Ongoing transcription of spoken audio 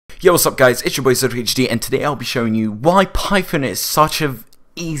Yo, what's up guys, it's your boy ZotoHD, and today I'll be showing you why Python is such a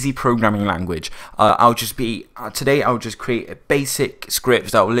easy programming language. Today I'll just create a basic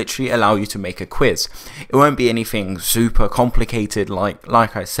script that will literally allow you to make a quiz. It won't be anything super complicated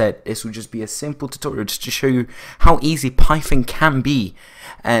like I said. This will just be a simple tutorial just to show you how easy Python can be,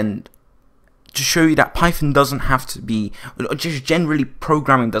 and to show you that Python doesn't have to be, just generally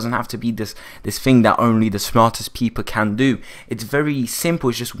programming doesn't have to be this thing that only the smartest people can do. It's very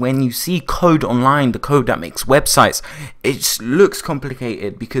simple. It's just when you see code online, the code that makes websites, it just looks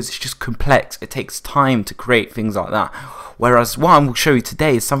complicated because it's just complex. It takes time to create things like that. Whereas what I will show you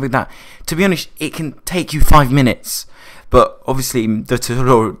today is something that, to be honest, it can take you 5 minutes. But obviously the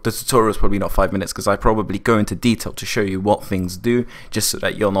tutorial is probably not 5 minutes because I probably go into detail to show you what things do, just so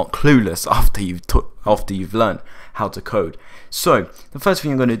that you're not clueless after you've learned how to code. So the first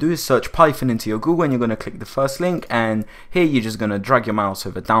thing you're going to do is search Python into your Google, and you're going to click the first link, and here you're just going to drag your mouse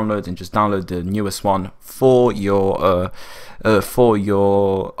over download and just download the newest one for your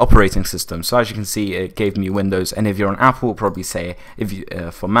operating system. So as you can see, it gave me Windows, and if you're on Apple, it'll probably say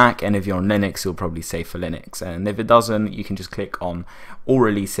for Mac, and if you're on Linux, it'll probably say for Linux. And if it doesn't, you can just click on all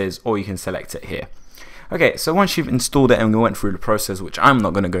releases, or you can select it here. Okay, so once you've installed it and we went through the process, which I'm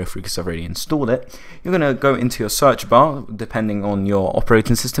not going to go through because I've already installed it, you're going to go into your search bar. Depending on your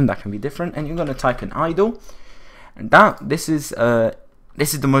operating system, that can be different, and you're going to type in idle, and this is the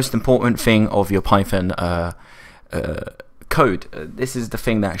most important thing of your Python code. This is the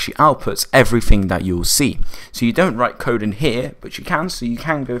thing that actually outputs everything that you'll see. So you don't write code in here, but you can. So you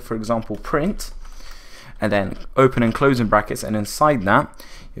can go, for example, print, and then open and close in brackets, and inside that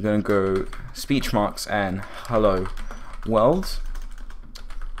you're going to go speech marks and hello world.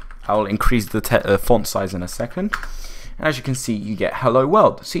 I'll increase the font size in a second, and as you can see, you get hello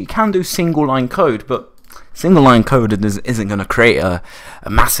world. So you can do single line code, but single line code isn't going to create a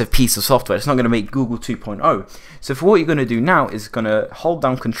massive piece of software. It's not going to make Google 2.0. So for what you're going to do now is going to hold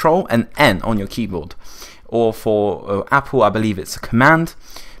down Control and N on your keyboard, or for Apple, I believe it's a command,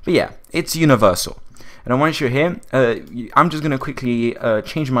 but yeah, it's universal. And then once you're here, I'm just going to quickly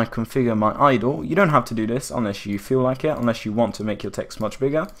configure my idle. You don't have to do this unless you feel like it, unless you want to make your text much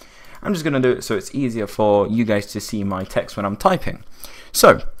bigger. I'm just going to do it so it's easier for you guys to see my text when I'm typing.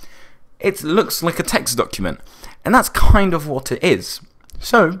 So it looks like a text document, and that's kind of what it is.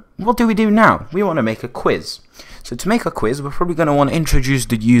 So what do we do now? We want to make a quiz. So to make a quiz, we're probably going to want to introduce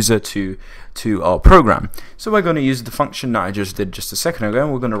the user to our program. So we're going to use the function that I just did just a second ago,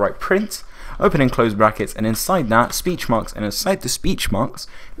 and we're going to write print, open and close brackets, and inside that, speech marks, and inside the speech marks,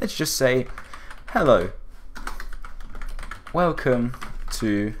 let's just say, hello, welcome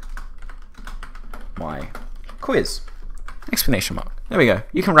to my quiz, exclamation mark. There we go.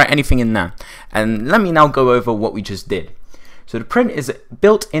 You can write anything in there. And let me now go over what we just did. So the print is a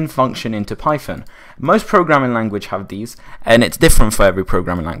built-in function into Python. Most programming languages have these, and it's different for every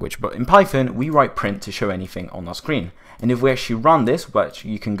programming language. But in Python, we write print to show anything on our screen. And if we actually run this, but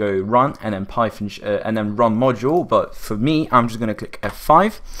you can go run and then Python and then run module. But for me, I'm just going to click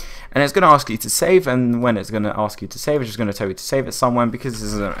F5, and it's going to ask you to save. And when it's going to ask you to save, it's just going to tell you to save it somewhere. Because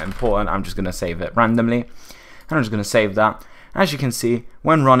this isn't important, I'm just going to save it randomly, and I'm just going to save that. As you can see,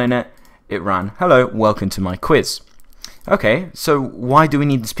 when running it, it ran, hello, welcome to my quiz. Okay, so why do we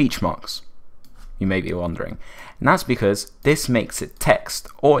need the speech marks? You may be wondering. And that's because this makes it text,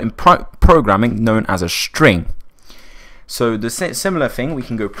 or in programming known as a string. So the similar thing, we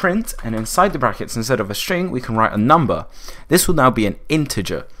can go print, and inside the brackets, instead of a string, we can write a number. This will now be an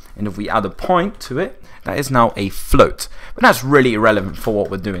integer, and if we add a point to it, that is now a float. But that's really irrelevant for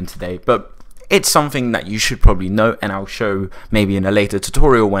what we're doing today. But it's something that you should probably know, and I'll show maybe in a later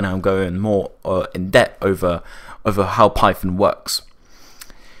tutorial when I'm going more in depth over how Python works.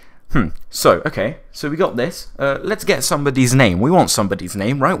 So we got this. Let's get somebody's name. We want somebody's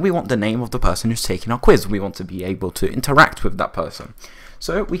name, right? We want the name of the person who's taking our quiz. We want to be able to interact with that person.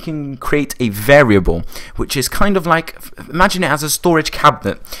 So we can create a variable, which is kind of like, imagine it as a storage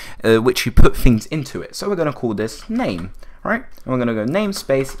cabinet, which you put things into it. So we're going to call this name. Right, and we're going to go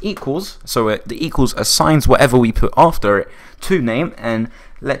namespace equals, so the equals assigns whatever we put after it to name, and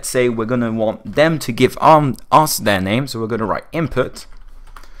let's say we're going to want them to give us their name, so we're going to write input,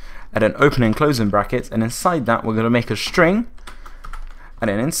 and then open and close in brackets, and inside that we're going to make a string, and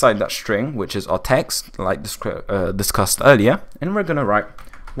then inside that string, which is our text, like discussed earlier, and we're going to write,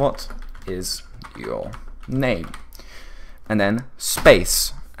 what is your name, and then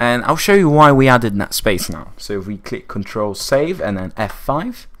space. And I'll show you why we added that space now. So if we click Control Save and then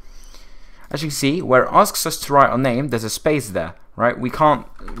F5, as you can see, where it asks us to write our name, there's a space there, right? We can't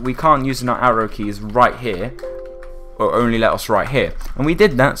using our arrow keys right here or only let us write here. And we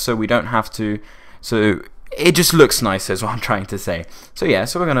did that so we don't have to, so it just looks nicer is what I'm trying to say. So yeah,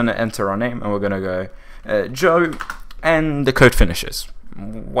 so we're going to enter our name and we're going to go Joe, and the code finishes.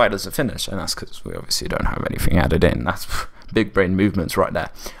 Why does it finish? And that's because we obviously don't have anything added in. That's big brain movements right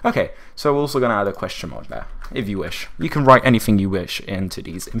there. Okay, so we're also going to add a question mark there, if you wish. You can write anything you wish into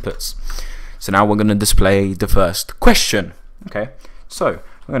these inputs. So now we're going to display the first question. Okay, so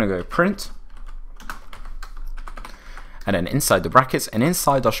we're going to go print, and then inside the brackets and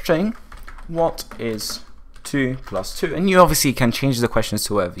inside our string, what is 2 plus 2? And you obviously can change the questions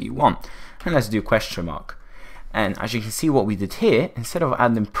to whatever you want. And let's do question mark. And as you can see, what we did here, instead of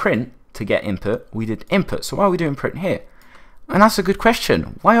adding print to get input, we did input. So why are we doing print here? And that's a good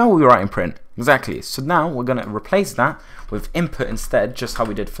question. Why are we writing print? Exactly. So now we're going to replace that with input instead, just how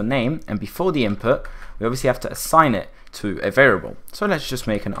we did for name. And before the input, we obviously have to assign it to a variable. So let's just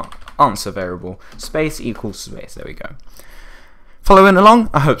make an answer variable, space equals space. There we go. Following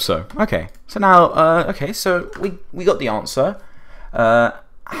along? I hope so. Okay. So now, okay, so we got the answer.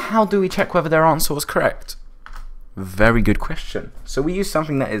 How do we check whether their answer was correct? Very good question. So we use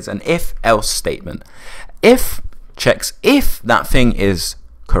something that is an if-else statement. If checks if that thing is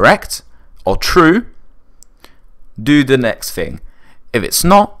correct or true, do the next thing. If it's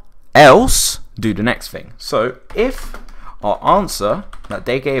not, else, do the next thing. So if our answer that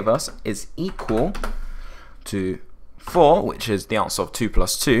they gave us is equal to 4, which is the answer of 2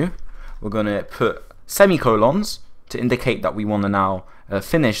 plus 2, we're going to put semicolons to indicate that we want to now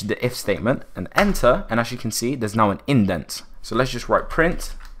finish the if statement, and enter. And as you can see, there's now an indent. So let's just write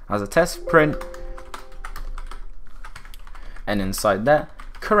print as a test, print, and inside that,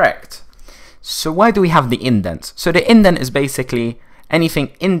 correct. So why do we have the indent? So the indent is basically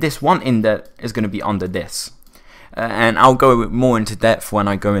anything in this one indent is going to be under this. And I'll go more into depth when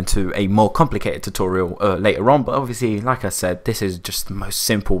I go into a more complicated tutorial later on, but obviously, like I said, this is just the most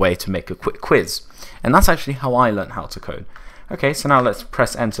simple way to make a quick quiz. And that's actually how I learned how to code. Okay, so now let's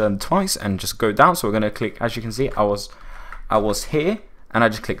press enter twice and just go down. So we're going to click, as you can see, I was here, and I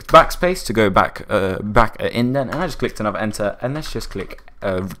just clicked backspace to go back indent, and I just clicked another enter, and let's just click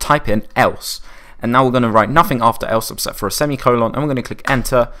type in else. And now we're going to write nothing after else except for a semicolon, and we're going to click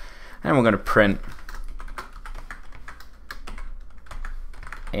enter, and we're going to print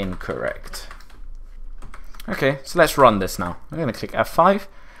incorrect. Okay, so let's run this now. I'm going to click F5.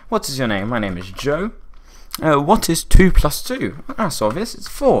 What is your name? My name is Joe. What is 2 plus 2? That's obvious, it's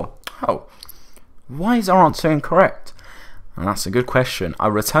 4. Oh, why is our answer incorrect? And that's a good question. I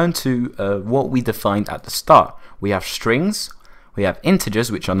return to what we defined at the start. We have strings, we have integers,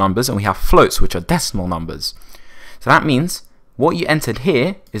 which are numbers, and we have floats, which are decimal numbers. So that means what you entered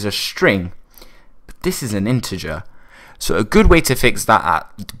here is a string, but this is an integer. So a good way to fix that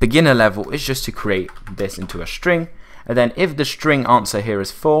at beginner level is just to create this into a string, and then if the string answer here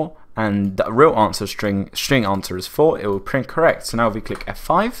is 4, and the real answer string answer is 4, it will print correct. So now if we click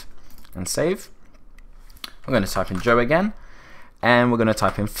F5 and save, we're going to type in Joe again, and we're going to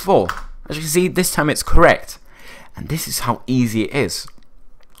type in 4. As you can see, this time it's correct. And this is how easy it is.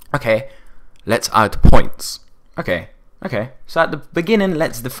 Okay, let's add points. Okay, so at the beginning,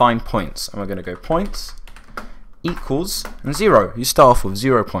 let's define points. And we're going to go points equals and 0. You start off with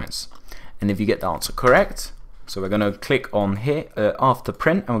 0 points. And if you get the answer correct, so we're going to click on here after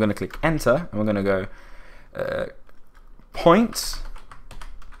print, and we're going to click enter, and we're going to go points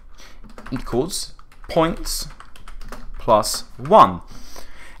equals points plus 1.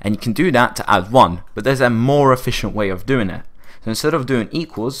 And you can do that to add 1, but there's a more efficient way of doing it. So instead of doing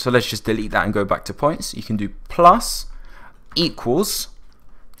equals, so let's just delete that and go back to points, you can do plus equals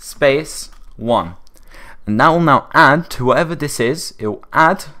space 1. And that will now add to whatever this is, it will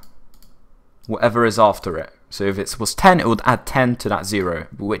add whatever is after it. So if it was 10, it would add 10 to that 0,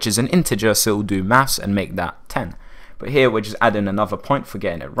 which is an integer, so it will do maths and make that 10. But here we're just adding another point for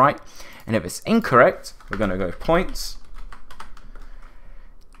getting it right. And if it's incorrect, we're going to go points,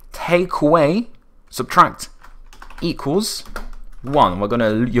 take away, subtract, equals 1.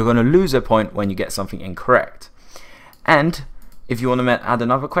 You're gonna lose a point when you get something incorrect. And if you want to add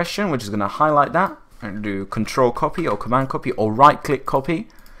another question, we're just gonna highlight that and do control copy or command copy or right click copy.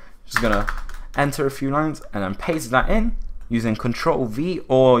 Just gonna enter a few lines and then paste that in using control V,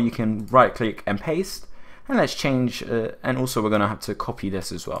 or you can right click and paste. And let's change, and also we're gonna have to copy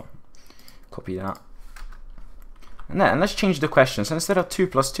this as well. Copy that. And then let's change the question. So instead of 2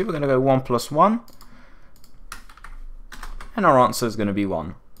 plus 2, we're going to go 1 plus 1. And our answer is going to be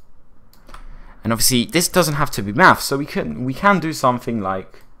 1. And obviously, this doesn't have to be math. So we can do something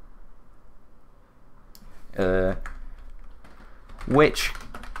like which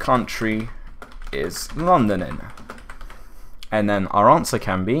country is London in? And then our answer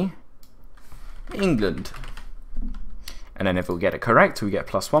can be England. And then if we get it correct, we get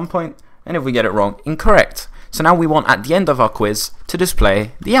 +1 point. And if we get it wrong, incorrect. So now we want at the end of our quiz to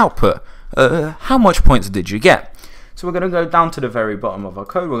display the output. How much points did you get? So we're going to go down to the very bottom of our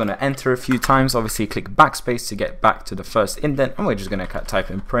code. We're going to enter a few times. Obviously click backspace to get back to the first indent. And we're just going to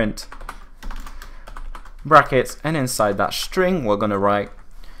type in print brackets. And inside that string, we're going to write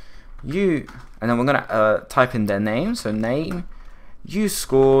you. And then we're going to type in their name. So name, you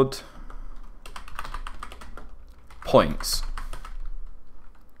scored points.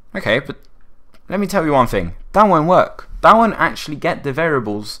 Okay, but let me tell you one thing. That won't work. That won't actually get the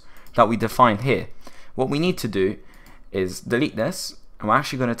variables that we defined here. What we need to do is delete this, and we're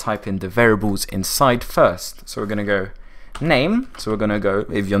actually going to type in the variables inside first. So we're going to go name. So we're going to go,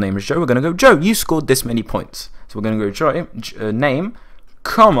 if your name is Joe, we're going to go, Joe, you scored this many points. So we're going to go name,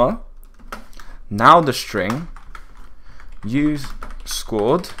 comma, now the string, you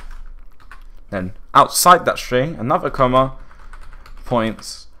scored, then outside that string, another comma,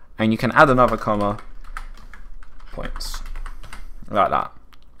 points, and you can add another comma, points, like that.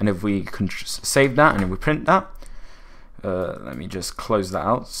 And if we can save that and if we print that, let me just close that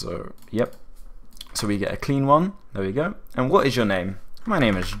out. So yep, so we get a clean one. There we go. And what is your name? My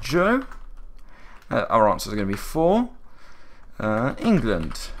name is Joe. Our answer is going to be 4.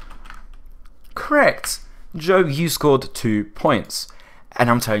 England. Correct. Joe, you scored 2 points. And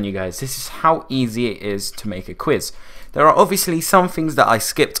I'm telling you guys, this is how easy it is to make a quiz. There are obviously some things that I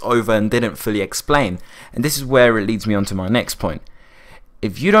skipped over and didn't fully explain. And this is where it leads me on to my next point.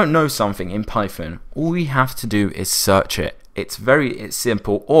 If you don't know something in Python, all you have to do is search it. It's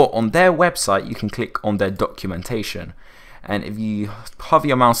simple. Or on their website, you can click on their documentation. And if you hover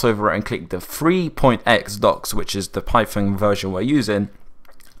your mouse over it and click the free.x docs, which is the Python version we're using,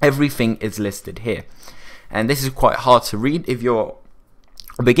 everything is listed here. And this is quite hard to read if you're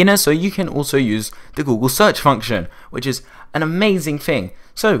a beginner, so you can also use the Google search function, which is an amazing thing.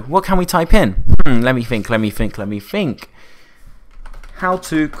 So what can we type in? Let me think. How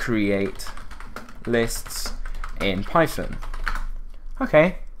to create lists in Python.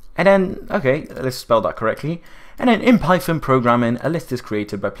 Okay, and then, let's spell that correctly. And then in Python programming, a list is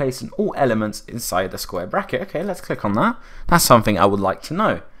created by placing all elements inside a square bracket. Okay, let's click on that. That's something I would like to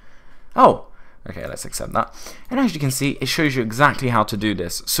know. Oh, okay, let's accept that. And as you can see, it shows you exactly how to do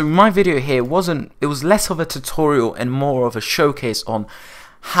this. So my video here it was less of a tutorial and more of a showcase on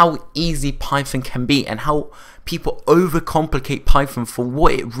how easy Python can be and how people overcomplicate Python for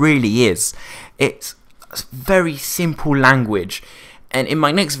what it really is. It's a very simple language. And in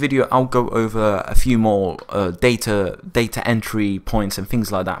my next video, I'll go over a few more data entry points and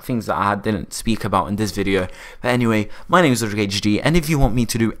things like that, things that I didn't speak about in this video. But anyway, my name is RodricHD, and if you want me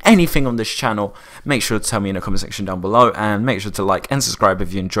to do anything on this channel, make sure to tell me in the comment section down below, and make sure to like and subscribe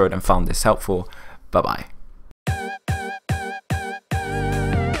if you enjoyed and found this helpful. Bye bye.